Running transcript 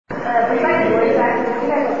Besides voice acting, what do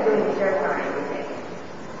you guys like doing in your spare time?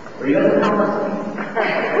 Were you guys homeless?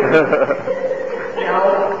 No.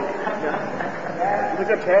 Look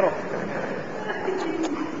at panel.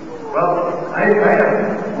 Well, I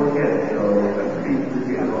have 4 kids, so I'm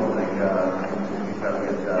pretty at home. Like, we start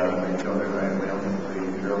with my children, right? We have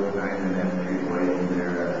 3 girls, 9, and then 3 boys, and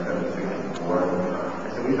they're 7, 6, and 4.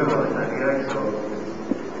 So we spend a lot of time together, so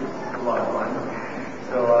it's a lot of fun.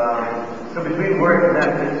 So between work and that,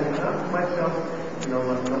 there's not much else, not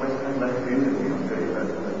much time left to do,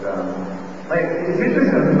 like, it's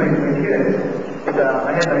interesting with my kids.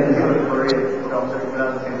 I had like this sort of parade of Dobson at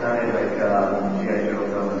the same time, like G.I. Joe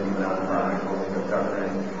films and stuff,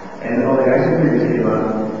 and all the action figures came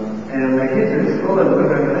out, and my kids are in school and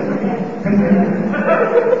look at me,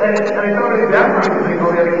 and I thought it was that part because like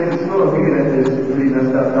all the other kids in school are thinking that there's really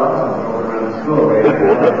messed up Dobson going around the school, right?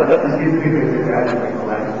 These kids think that their dad is like the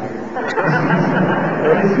last year.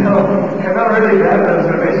 So, I'm not really bad at this,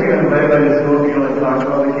 but basically I'm invited by the school, like talk to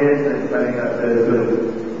all the kids and finding out that sort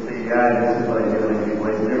of yeah, this is what I do in the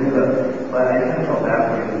place and everything, but I kind of felt bad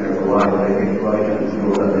for there for a while, but I think a lot of kids in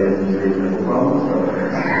school that they have some serious mental problems, so.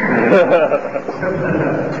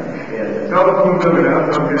 Yeah, so all the schools are out,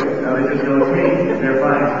 so good. Now they just know it's me, they're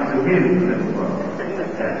fine. It's just me with mental problems.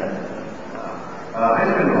 I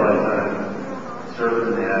spend a lot of time surfing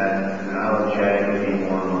the net, and I love chatting with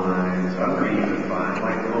people online, so I'm pretty easy to find.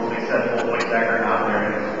 Like the most successful voice actor out there,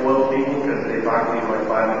 and it spoils people because they talk to me like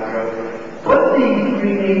 5 minutes ago. What's the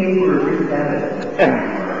screen name for a free candidate?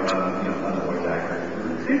 Other voice actors.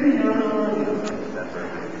 That's right.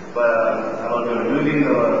 But I love going to movies. I'm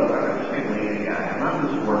just a lazy guy. I'm not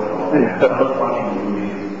just working all day. I love watching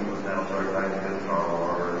movies. Now, sort of like Star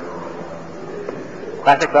Wars or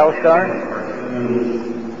Classic Battlestar? Cartoons.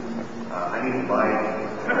 I need to buy it.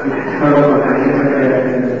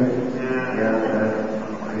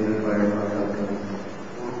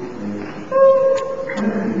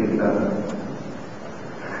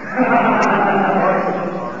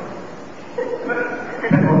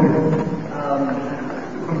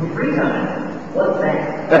 Free time. What's that?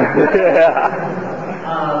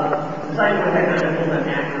 Besides what I kind of full-time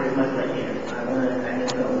actor as much as I can. I make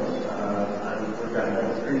films. I've worked on a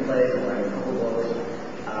screenplays, I'm writing a couple books.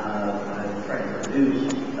 I'm trying to produce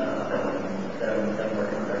a film that I'm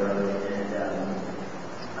working on the road. And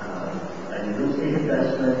I do real estate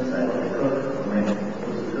investments. I like to cook.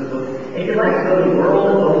 If you'd like to go to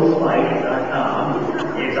worldofspice.com,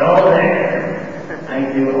 it's all there. I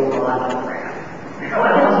do a lot of crap. Oh, I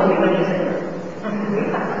also be when you say I'm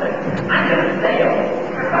gonna fail.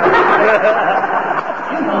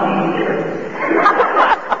 You call me here.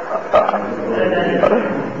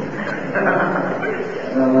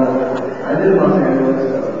 I live in Los Angeles,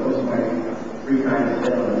 so most of my free time is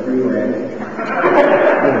spent on the freeway.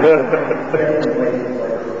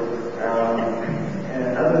 And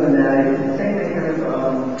other than that, it's the same thing, kind of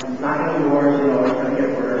knocking on doors, trying to get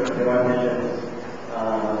work, do auditions.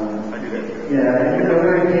 I do that. Yeah,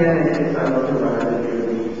 where I can, it's I love to run out of the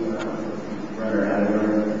beach, run around and run.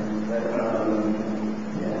 But,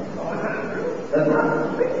 yeah. That's not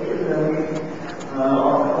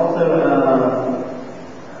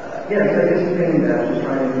so just the thing that I'm just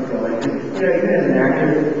trying to keep going. Even as an actor,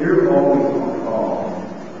 you're always on call.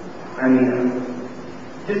 I mean,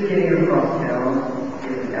 just getting across town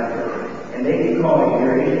is an effort. And they can call you,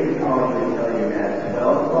 your agent can call you and tell you at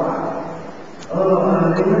 12 o'clock.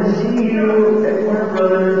 Oh, they want to see you at Warner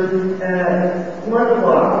Brothers at 1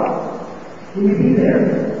 o'clock. Can you be there?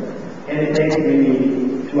 And it takes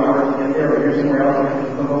maybe 2 hours to get there, or you're somewhere else, you have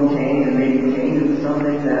to come home, change, and maybe change into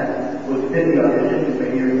something that would fit the audition, because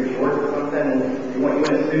maybe you're short or something, and they want you in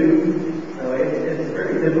a suit. So it's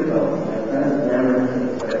very difficult. That is never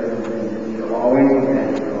what everyone you always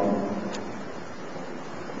manage your own.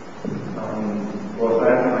 Well, so I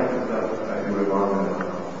have like the stuff I do with Mom and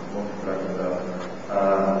most production stuff.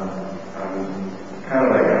 I'm kind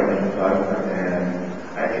of like I'm in photographer, and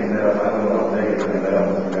I actually met up, I live in Las Vegas, and I met up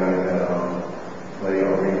with some guys that play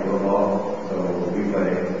arena football. So we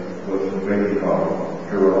play what's basically called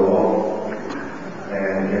hero ball.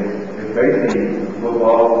 And it's basically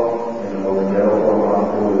football in the most ghetto form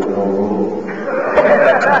possible with no rules. So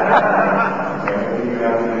what you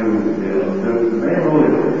have to do is, the main rule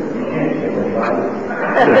is you can't kill anybody.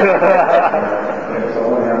 If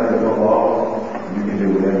someone has a football, you can do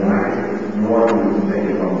whatever you want to take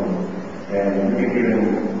it from them. And you can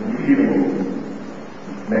even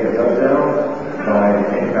make a touchdown by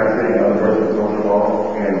impacting the other person's social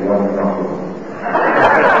ball and running across the ball.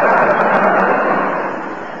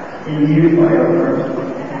 Can you use my own